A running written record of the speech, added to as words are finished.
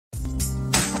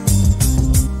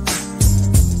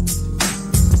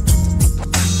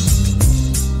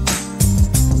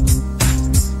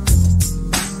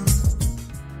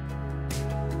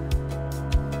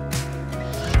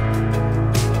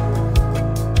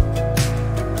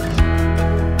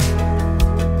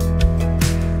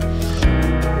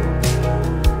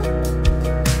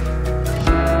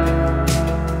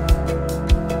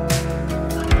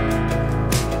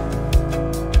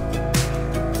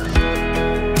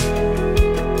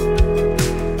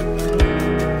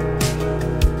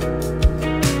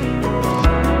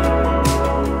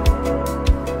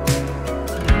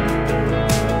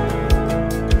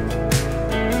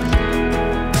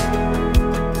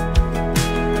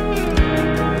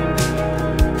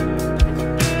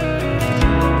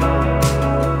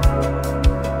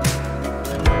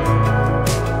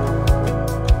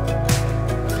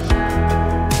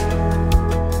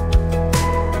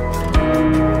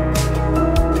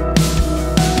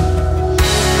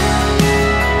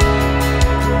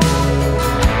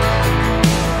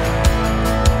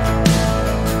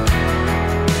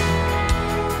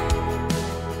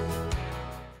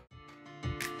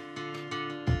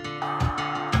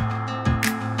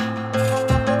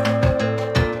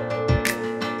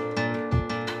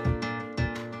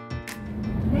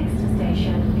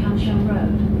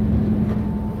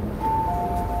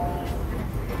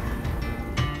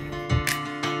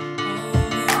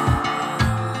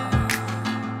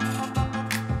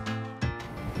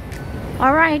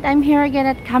Alright, I'm here again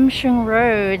at Kam Sheung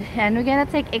Road and we're gonna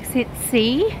take exit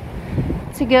C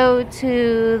to go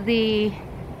to the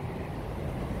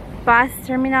bus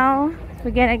terminal. We're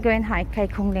gonna go and hike Kai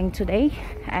Kung Leng today,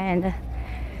 and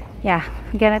yeah,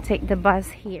 we're gonna take the bus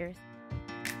here.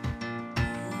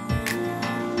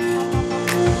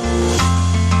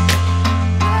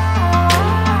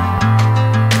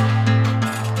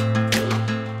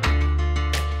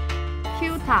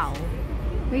 KIU TAU.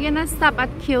 We're gonna stop at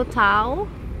KIU TAU.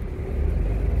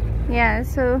 Yeah,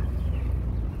 so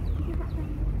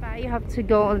you have to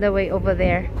go all the way over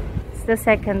there. It's the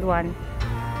second one.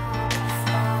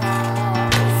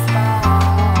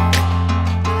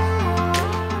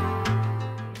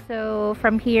 So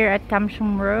from here at Kam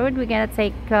Sheung Road, we're gonna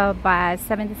take bus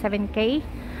 77K.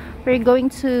 We're going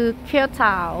to KIU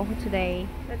TAU today.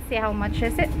 Let's see how much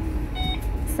is it.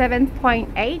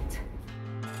 7.8.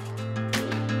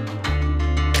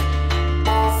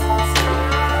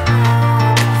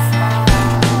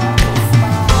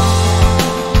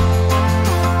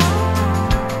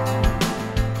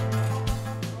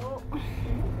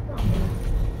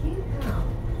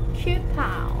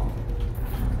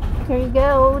 Here you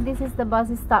go. This is the bus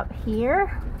stop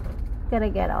here. Gotta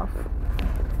get off.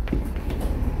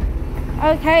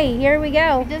 Okay, here we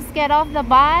go. Just get off the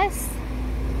bus.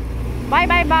 Bye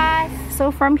bye bus. So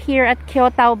from here at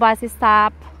KIU TAU bus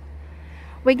stop,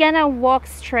 we're gonna walk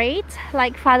straight,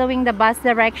 like following the bus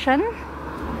direction.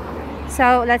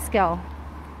 So let's go.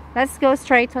 Let's go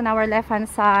straight on our left hand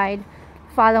side,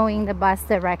 following the bus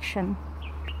direction.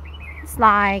 It's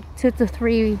like 2 to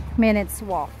 3 minutes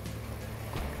walk.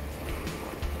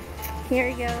 Here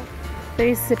you go. There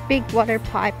is a big water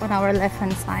pipe on our left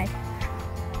hand side.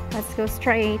 Let's go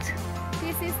straight.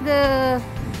 This is the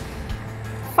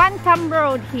FUNG KAT HEUNG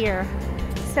ROAD here.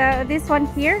 So this one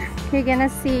here, you're gonna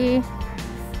see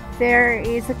there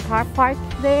is a car park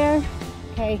there.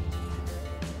 Okay.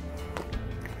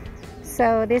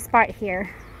 So this part here,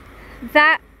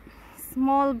 that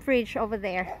small bridge over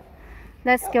there.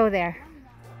 Let's go there.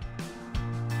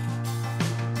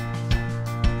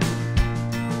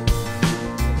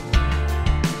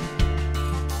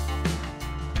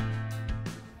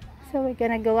 So we're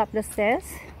gonna go up the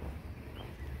stairs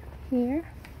here.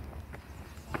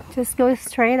 Just go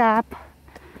straight up.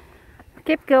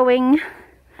 Keep going.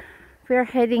 We're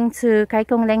heading to Kai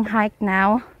Kung Leng hike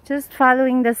now. Just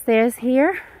following the stairs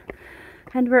here.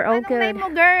 And we're all good. Anong name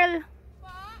mo, girl?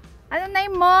 Anong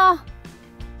name mo?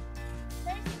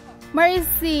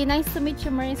 Mercy. Nice to meet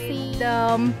you, Mercy.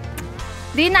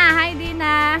 Dina. Hi,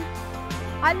 Dina.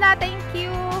 Hola, thank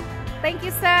you. Thank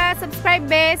you sa subscribe,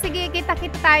 be. Sige,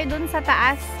 kita-kita tayo dun sa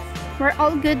taas. We're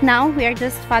all good now. We are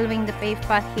just following the paved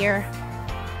path here.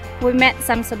 We met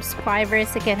some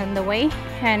subscribers again on the way,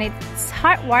 and it's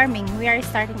heartwarming. We are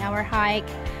starting our hike.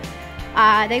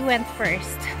 They went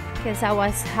first because I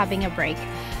was having a break.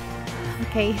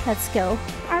 Okay, let's go.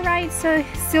 Alright, so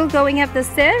still going up the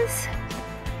stairs.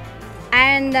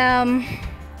 And,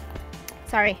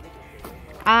 sorry.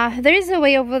 There is a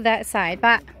way over that side,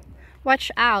 but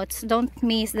watch out, don't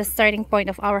miss the starting point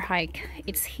of our hike.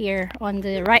 It's here on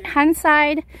the right hand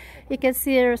side. You can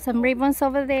see there are some ribbons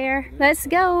over there. Let's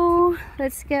go,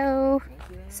 let's go.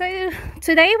 So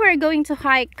today we're going to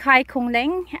hike Kai Kung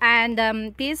Leng,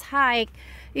 and this hike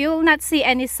you will not see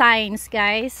any signs,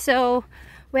 guys, so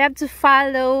we have to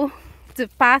follow the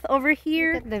path over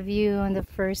here. Look at the view on the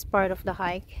first part of the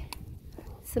hike.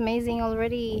 It's amazing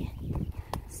already.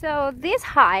 So this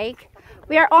hike,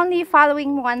 we are only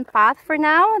following one path for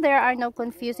now. There are no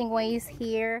confusing ways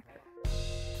here.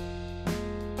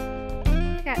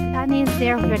 Yeah, Danny is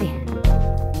there already.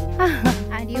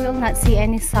 And you will not see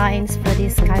any signs for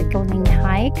this Kai Kung Leng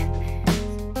hike.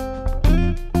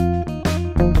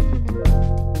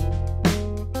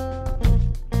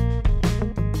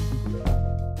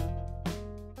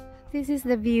 This is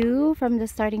the view from the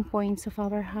starting points of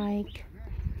our hike.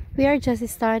 We are just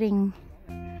starting.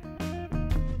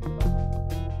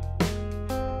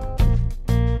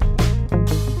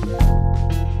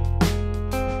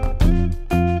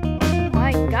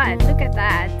 God, look at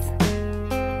that.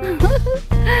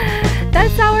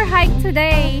 That's our hike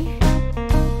today.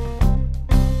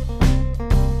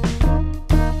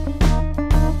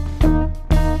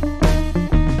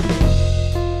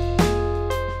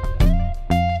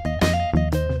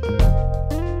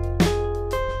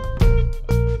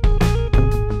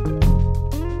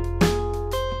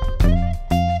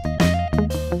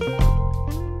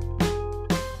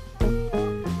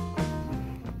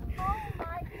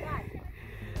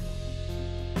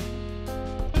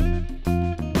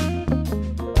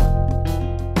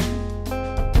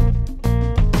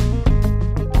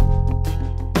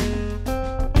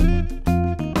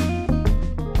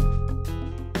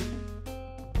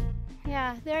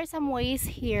 some ways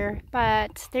here,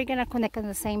 but they're gonna connect on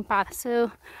the same path.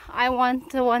 So I want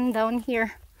the one down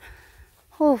here.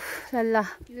 Oh, lala.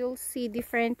 You'll see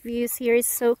different views here. It's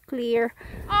so clear.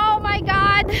 Oh my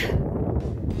God!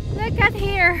 Look at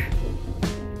here.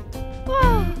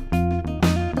 Whoa.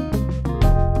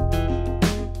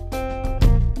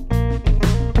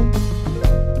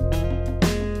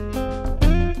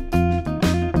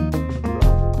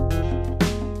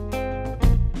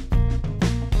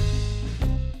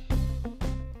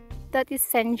 That is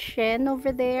Shenzhen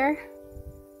over there.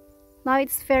 Now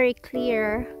it's very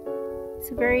clear. It's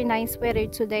very nice weather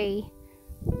today.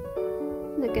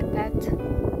 Look at that.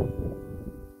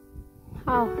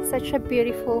 Oh, such a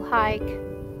beautiful hike.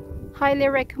 Highly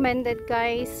recommended,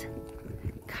 guys.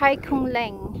 Kai Kung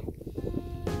Leng.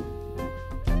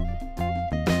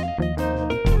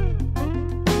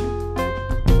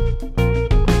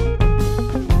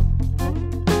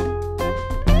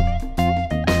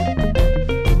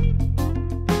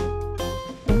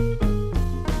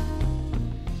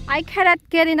 I cannot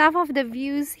get enough of the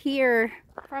views here.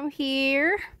 From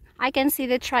here, I can see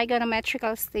the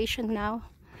trigonometrical station now.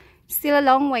 Still a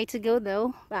long way to go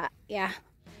though, but yeah.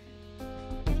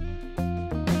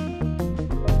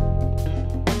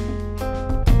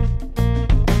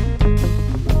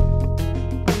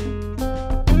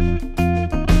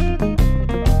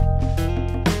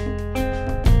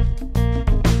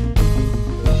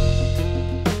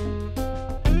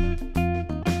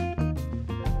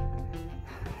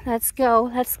 Let's go.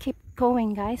 Let's keep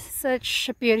going, guys. Such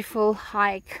a beautiful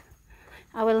hike.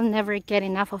 I will never get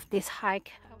enough of this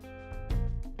hike.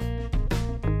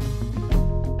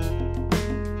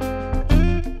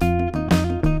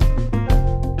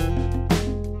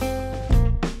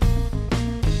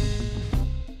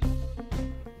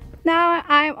 Now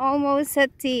I'm almost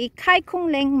at the Kai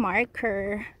Kung Leng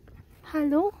marker.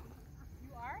 Hello?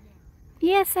 You are?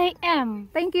 Yes, I am.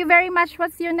 Thank you very much.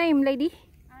 What's your name, lady?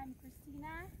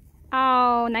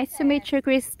 Oh, nice to meet you,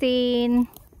 Christine.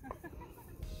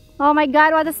 Oh my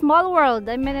God, what a small world.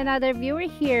 I met another viewer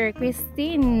here,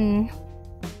 Christine.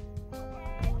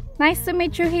 Nice to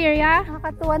meet you here, yeah?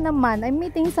 Nakakatuwa naman. I'm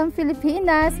meeting some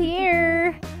Filipinas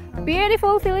here.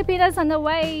 Beautiful Filipinas on the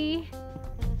way.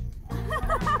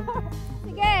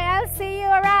 Okay, I'll see you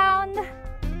around.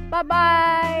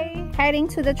 Bye-bye. Heading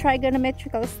to the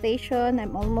trigonometrical station.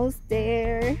 I'm almost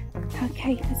there.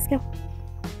 Okay, let's go.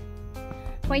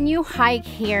 When you hike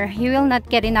here, you will not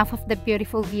get enough of the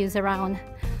beautiful views around.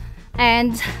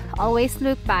 And always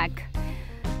look back,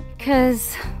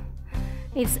 because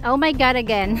it's oh my God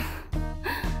again.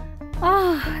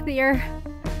 Oh dear.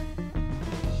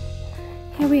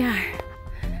 Here we are,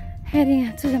 heading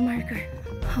up to the marker.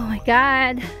 Oh my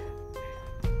God.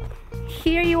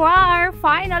 Here you are,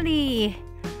 finally.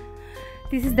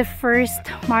 This is the first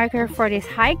marker for this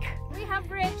hike. We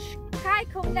have reached Kai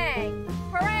Kung Leng.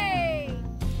 Hooray!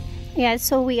 Yeah,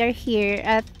 so we are here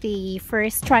at the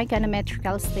first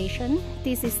trigonometrical station.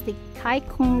 This is the Kai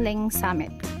Kung Leng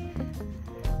summit.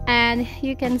 And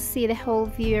you can see the whole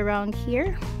view around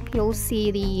here. You'll see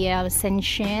the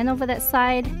Shenzhen over that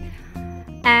side.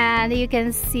 And you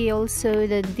can see also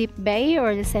the deep bay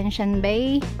or the Shenzhen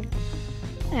Bay.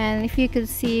 And if you could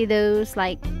see those,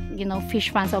 like, you know,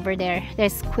 fish ponds over there.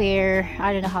 There's square,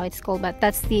 I don't know how it's called, but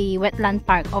that's the wetland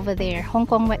park over there. Hong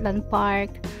Kong Wetland Park.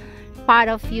 Part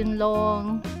of Yuen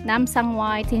Long, Nam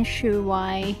Tsuen Country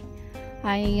Park.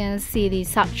 I can see the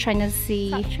South China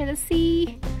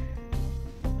Sea,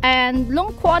 and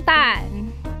Long Qua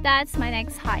Tan. That's my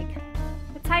next hike.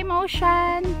 The Thai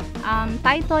Ocean,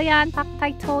 Tai To Yan,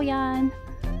 Tai To Yan.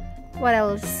 What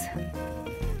else?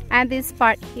 And this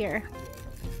part here,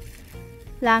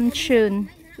 Lam Tsuen.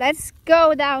 Let's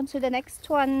go down to the next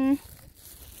one.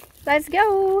 Let's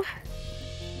go.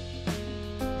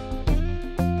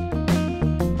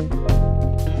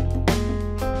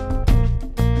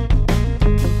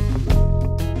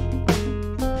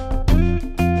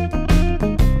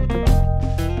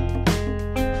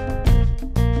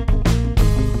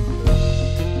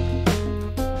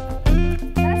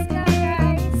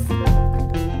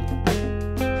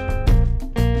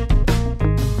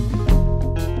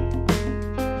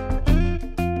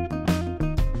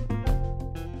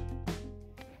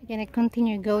 Gonna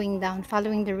continue going down,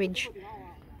 following the ridge.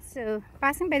 So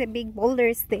passing by the big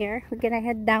boulders there, we're gonna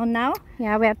head down now.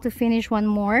 Yeah, we have to finish one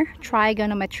more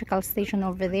trigonometrical station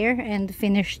over there and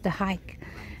finish the hike.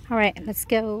 All right, let's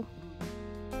go.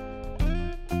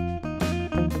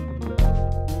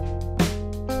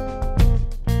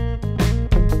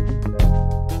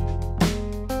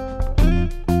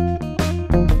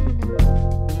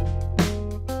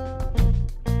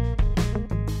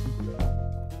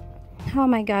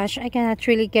 my gosh, I cannot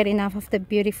really get enough of the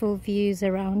beautiful views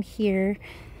around here.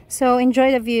 So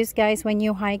enjoy the views, guys, when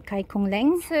you hike Kai Kung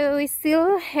Leng. So we're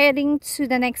still heading to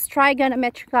the next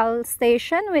trigonometrical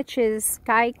station, which is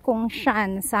Kai Kung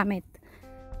Shan Summit.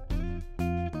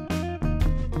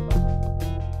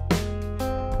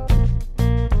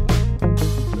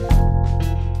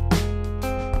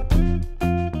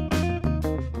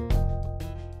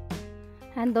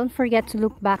 And don't forget to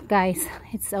look back, guys.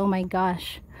 It's, oh my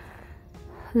gosh,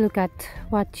 look at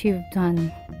what you've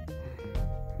done.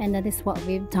 And that is what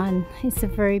we've done. It's a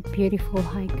very beautiful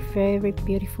hike, very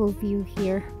beautiful view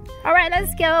here. All right,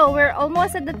 let's go. We're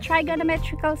almost at the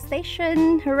trigonometrical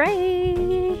station.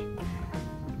 Hooray!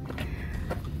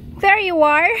 There you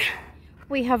are.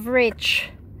 We have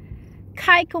reached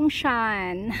Kai Kung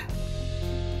Shan.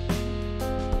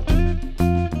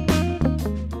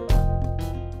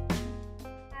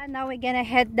 And now we're gonna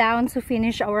head down to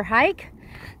finish our hike.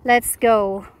 Let's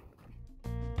go.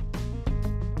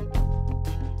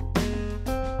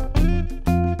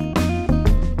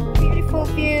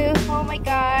 View. Oh my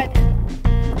god,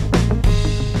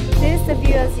 this is the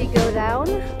view as you go down.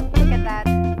 Look at that,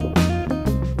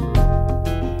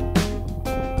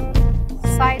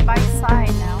 side by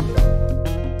side now.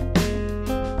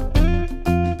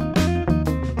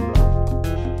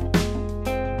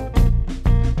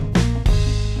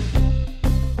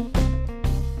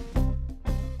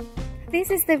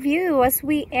 This is the view as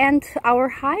we end our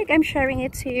hike. I'm sharing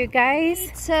it to you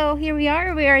guys. So here we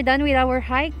are done with our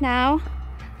hike now.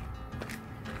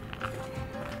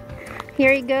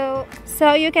 Here you go.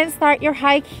 So you can start your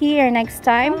hike here next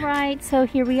time. Alright, so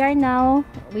here we are now.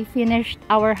 We finished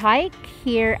our hike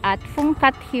here at FUNG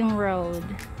KAT HEUNG ROAD.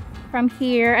 From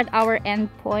here at our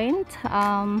end point,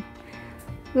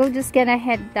 we're just gonna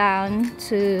head down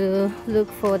to look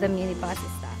for the minibus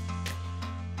stop.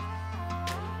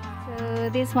 So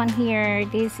this one here,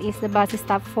 this is the bus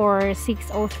stop for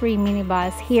 603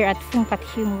 minibus here at FUNG KAT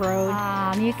HEUNG Road.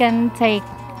 You can take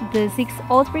the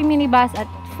 603 minibus at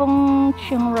FUNG KAT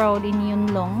HEUNG Road in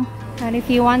Yuen Long. And if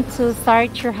you want to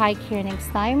start your hike here next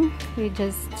time, you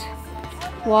just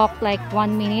walk like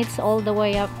 1 minute all the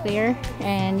way up there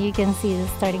and you can see the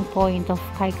starting point of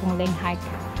Kai Kung Leng hike.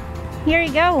 Here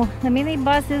you go, the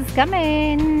minibus is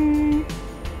coming.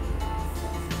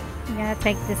 I'm gonna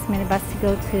take this minibus to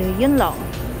go to Yuen Long.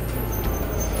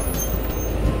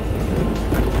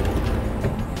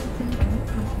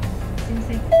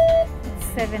 It's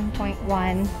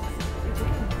 7.1.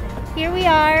 Here we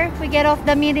are. We get off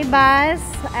the minibus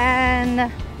and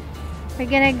we're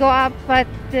gonna go up at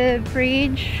the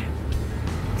bridge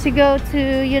to go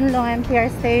to Yuen Long MTR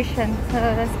station. So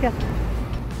let's go.